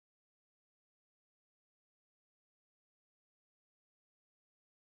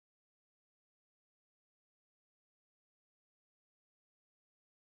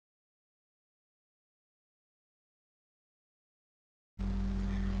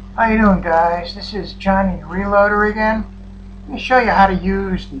How you doing, guys? This is Johnny Reloader again. Let me show you how to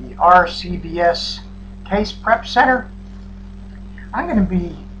use the Rcbs Case Prep Center. I'm going to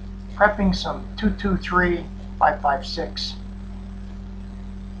be prepping some 223 556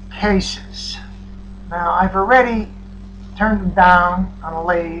 cases. Now, I've already turned them down on a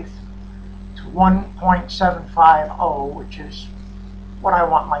lathe to 1.750, which is what I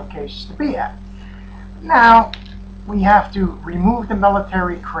want my cases to be at. Now, we have to remove the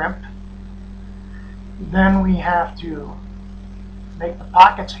military crimp. Then we have to make the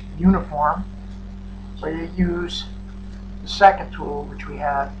pockets uniform. So you use the second tool, which we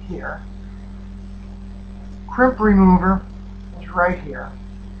have here. Crimp remover is right here.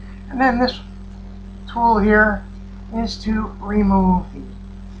 And then this tool here is to remove the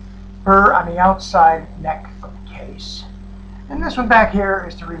burr on the outside neck of the case. And this one back here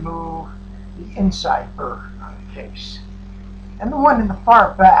is to remove the inside burr on the case. And the one in the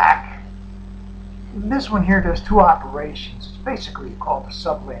far back, this one here does two operations. It's basically called the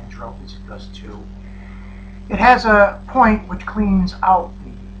sub-landrobe, as it does two. It has a point which cleans out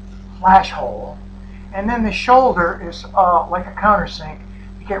the flash hole, and then the shoulder is like a countersink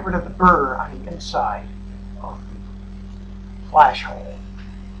to get rid of the burr on the inside of the flash hole.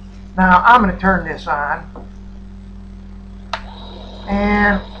 Now I'm going to turn this on,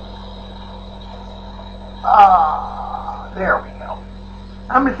 and there we go.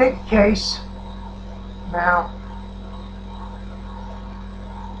 I'm going to take the case. Now,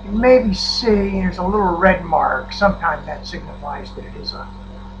 you maybe see there's a little red mark. Sometimes that signifies that it is a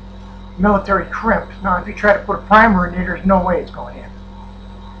military crimp. Now, if you try to put a primer in it, there's no way it's going in.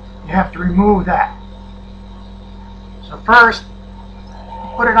 You have to remove that. So first,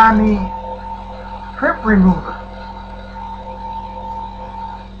 put it on the crimp remover.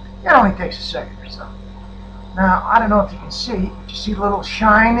 It only takes a second or so. Now, I don't know if you can see, but you see a little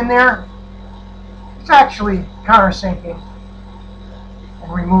shine in there? It's actually countersinking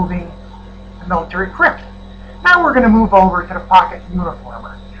and removing the military crimp. Now we're going to move over to the pocket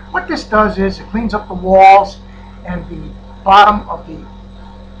uniformer. What this does is it cleans up the walls and the bottom of the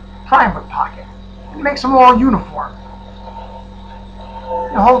primer pocket. It makes them all uniform.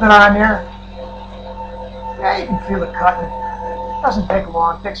 You hold it on there. Yeah, you can feel it cutting. It doesn't take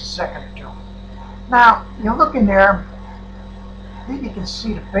long, it takes a second or two. Now, you look in there, I think you can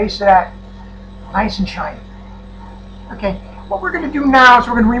see the base of that nice and shiny. Okay, what we're going to do now is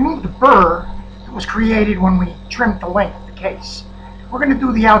we're going to remove the burr that was created when we trimmed the length of the case. We're going to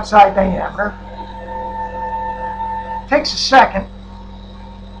do the outside diameter. It takes a second.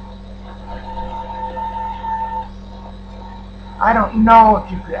 I don't know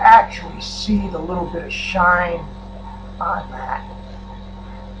if you could actually see the little bit of shine on that.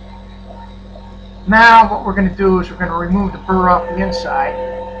 Now what we're going to do is we're going to remove the burr off the inside.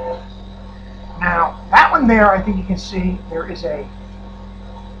 Now that one there, I think you can see there is a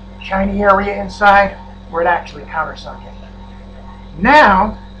shiny area inside where it actually countersunk it.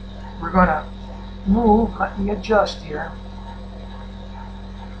 Now we're going to move, let me adjust here.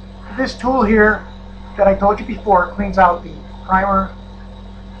 This tool here that I told you before cleans out the primer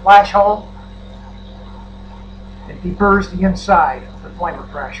flash hole and deburrs the inside of the primer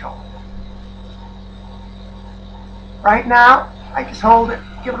flash hole. Right now, I just hold it,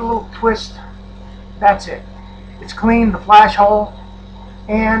 give it a little twist. That's it. It's cleaned the flash hole,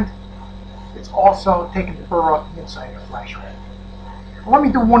 and it's also taken the burr off the inside of the flash hole. Well, let me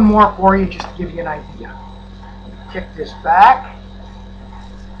do one more for you just to give you an idea. Kick this back.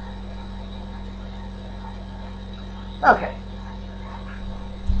 Okay.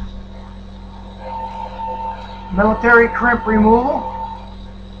 Military crimp removal.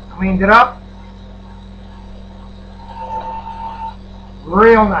 Cleaned it up.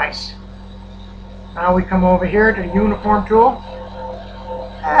 Real nice. Now we come over here to the uniform tool.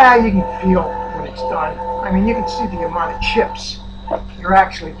 You can feel when it's done. I mean, you can see the amount of chips you're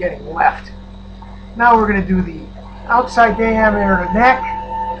actually getting left. Now we're going to do the outside diameter of the neck.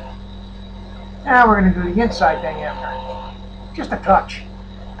 Now we're going to do the inside diameter. Just a touch.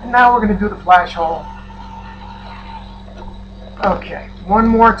 And now we're going to do the flash hole. Okay, one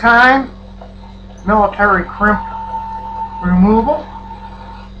more time. Military crimp removal.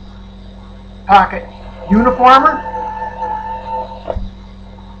 Pocket uniformer.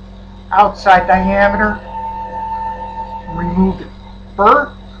 Outside diameter. Remove the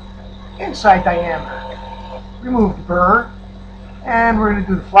burr. Inside diameter. Remove the burr. And we're going to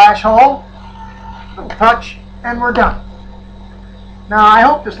do the flash hole. Little touch, and we're done. Now, I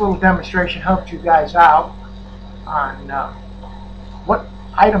hope this little demonstration helped you guys out on what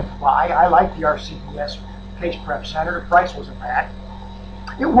item to buy. I like the Rcbs Case Prep Center. The price wasn't bad.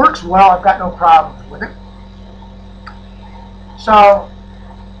 It works well. I've got no problems with it. So,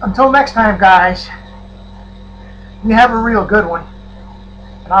 until next time, guys, you have a real good one,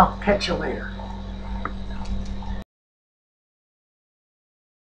 and I'll catch you later.